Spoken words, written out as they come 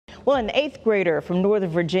Well, an 8th grader from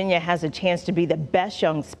Northern Virginia has a chance to be the best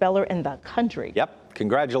young speller in the country. Yep.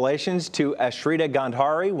 Congratulations to Ashrita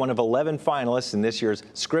Gandhari, one of 11 finalists in this year's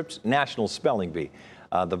Scripps National Spelling Bee.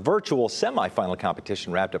 The virtual semifinal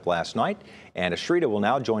competition wrapped up last night, and Ashrita will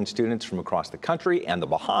now join students from across the country and the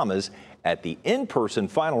Bahamas at the in-person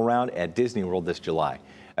final round at Disney World this July.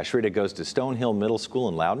 Ashrita goes to Stonehill Middle School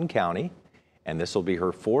in Loudoun County, and this will be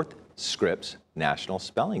her 4th Scripps National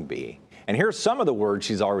Spelling Bee. And here's some of the words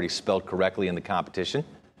she's already spelled correctly in the competition.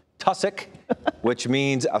 Tussock, which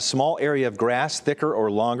means a small area of grass thicker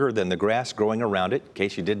or longer than the grass growing around it, in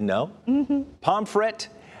case you didn't know. Pomfret,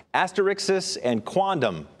 asterixis, and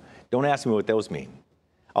quondam. Don't ask me what those mean.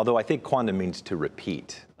 Although I think quondam means to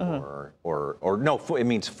repeat, or no, it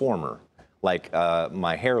means former. Like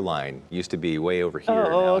my hairline used to be way over here.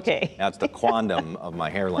 Oh, okay. Now it's the quondam of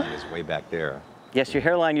my hairline is way back there. Yes, your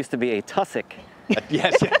hairline used to be a tussock.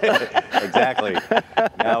 Yes, exactly.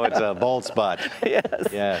 Now it's a bald spot. Yes.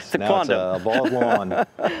 Yes. It's a now quondam. it's a bald lawn.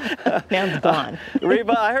 Now it's gone.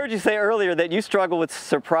 Reba, I heard you say earlier that you struggle with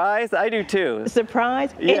surprise. I do too. Surprise?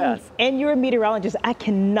 Yes. And you're a meteorologist. I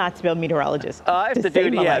cannot spell meteorologist. I have to do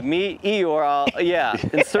it, yeah,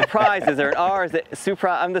 and surprise, is there an R? Is it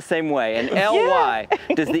surprise? I'm the same way. And L-Y,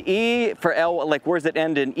 does the E for L, like where's it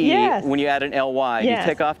end in E Yes. when you add an L-Y? Yes.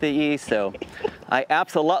 You take off the E, so I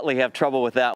absolutely have trouble with that.